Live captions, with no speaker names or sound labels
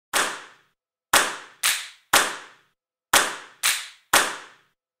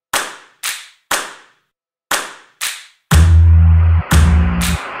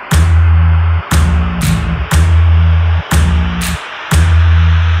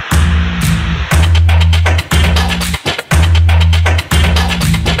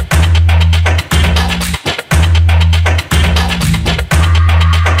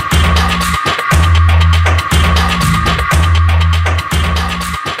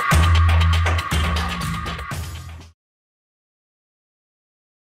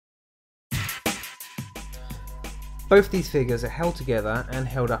Both these figures are held together and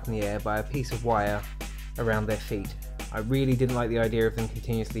held up in the air by a piece of wire around their feet. I really didn't like the idea of them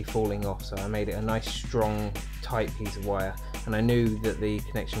continuously falling off, so I made it a nice strong tight piece of wire, and I knew that the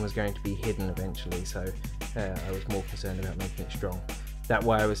connection was going to be hidden eventually, so I was more concerned about making it strong. That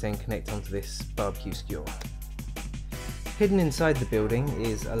wire was then connected onto this barbecue skewer. Hidden inside the building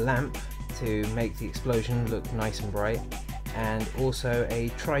is a lamp to make the explosion look nice and bright, and also a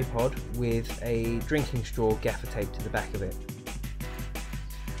tripod with a drinking straw gaffer taped to the back of it.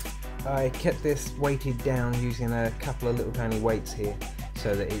 I kept this weighted down using a couple of little tiny weights here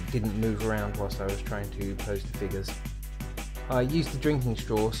so that it didn't move around whilst I was trying to pose the figures. I used the drinking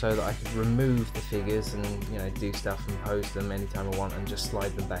straw so that I could remove the figures and do stuff and pose them anytime I want and just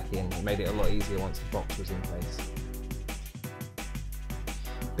slide them back in. It made it a lot easier once the box was in place.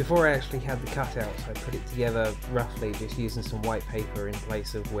 Before I actually had the cutouts, I put it together roughly just using some white paper in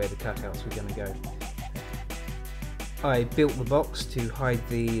place of where the cutouts were going to go. I built the box to hide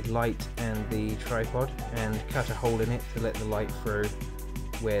the light and the tripod and cut a hole in it to let the light through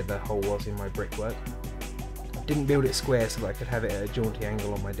where the hole was in my brickwork. I didn't build it square so that I could have it at a jaunty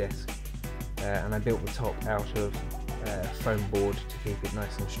angle on my desk, and I built the top out of foam board to keep it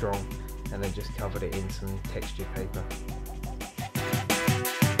nice and strong, and then just covered it in some textured paper.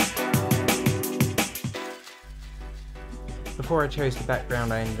 Before I chose the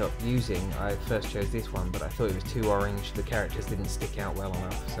background I ended up using, I first chose this one, but I thought it was too orange, the characters didn't stick out well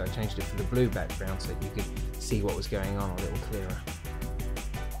enough, so I changed it for the blue background so that you could see what was going on a little clearer.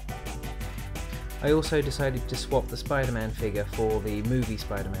 I also decided to swap the Spider-Man figure for the movie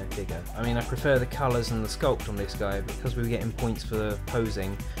Spider-Man figure. I mean, I prefer the colours and the sculpt on this guy, but because we were getting points for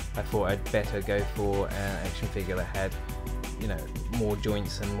posing, I thought I'd better go for an action figure that had more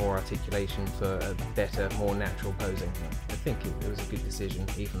joints and more articulation for a better, more natural posing. I think it was a good decision,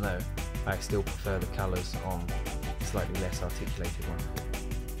 even though I still prefer the colours on a slightly less articulated one.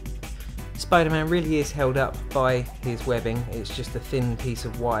 Spider-Man really is held up by his webbing. It's just a thin piece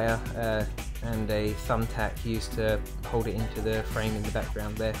of wire and a thumbtack used to hold it into the frame in the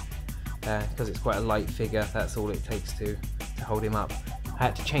background there. Because it's quite a light figure, that's all it takes to hold him up. I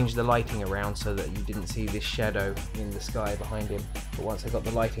had to change the lighting around so that you didn't see this shadow in the sky behind him, but once I got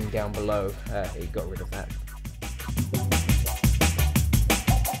the lighting down below, it got rid of that.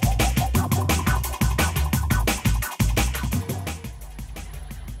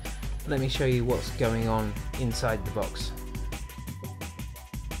 Let me show you what's going on inside the box.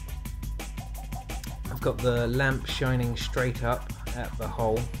 I've got the lamp shining straight up at the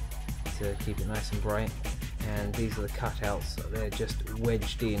hole to keep it nice and bright. And these are the cutouts, they're just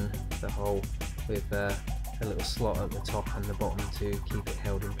wedged in the hole with a little slot at the top and the bottom to keep it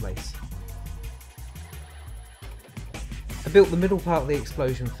held in place. I built the middle part of the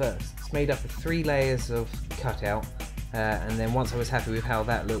explosion first. It's made up of 3 layers of cutout, and then once I was happy with how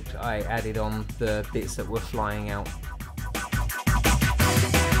that looked, I added on the bits that were flying out.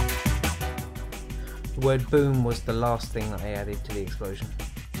 The word boom was the last thing that I added to the explosion.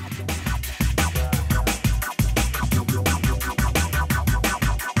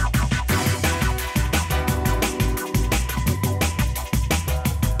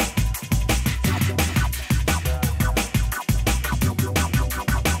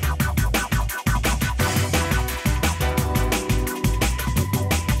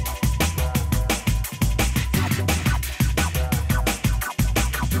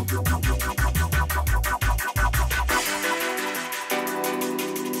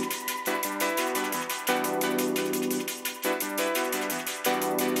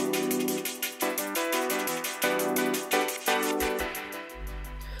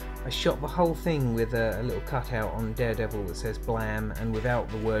 I shot the whole thing with a little cutout on Daredevil that says blam and without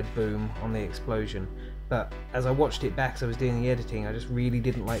the word boom on the explosion, but as I watched it back as I was doing the editing, I just really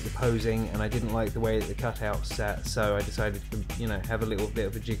didn't like the posing and I didn't like the way that the cutout sat, so I decided to have a little bit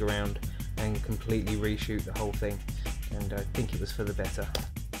of a jig around and completely reshoot the whole thing, and I think it was for the better.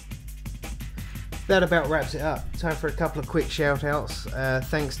 That about wraps it up. Time for a couple of quick shout outs.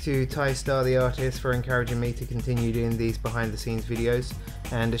 Thanks to Ty Star the artist for encouraging me to continue doing these behind the scenes videos,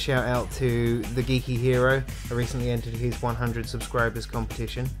 and a shout out to The Geeky Hero. I recently entered his 100 subscribers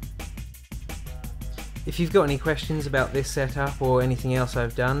competition. If you've got any questions about this setup or anything else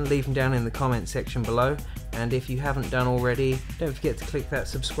I've done, leave them down in the comments section below, and if you haven't done already, don't forget to click that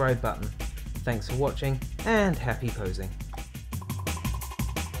subscribe button. Thanks for watching and happy posing.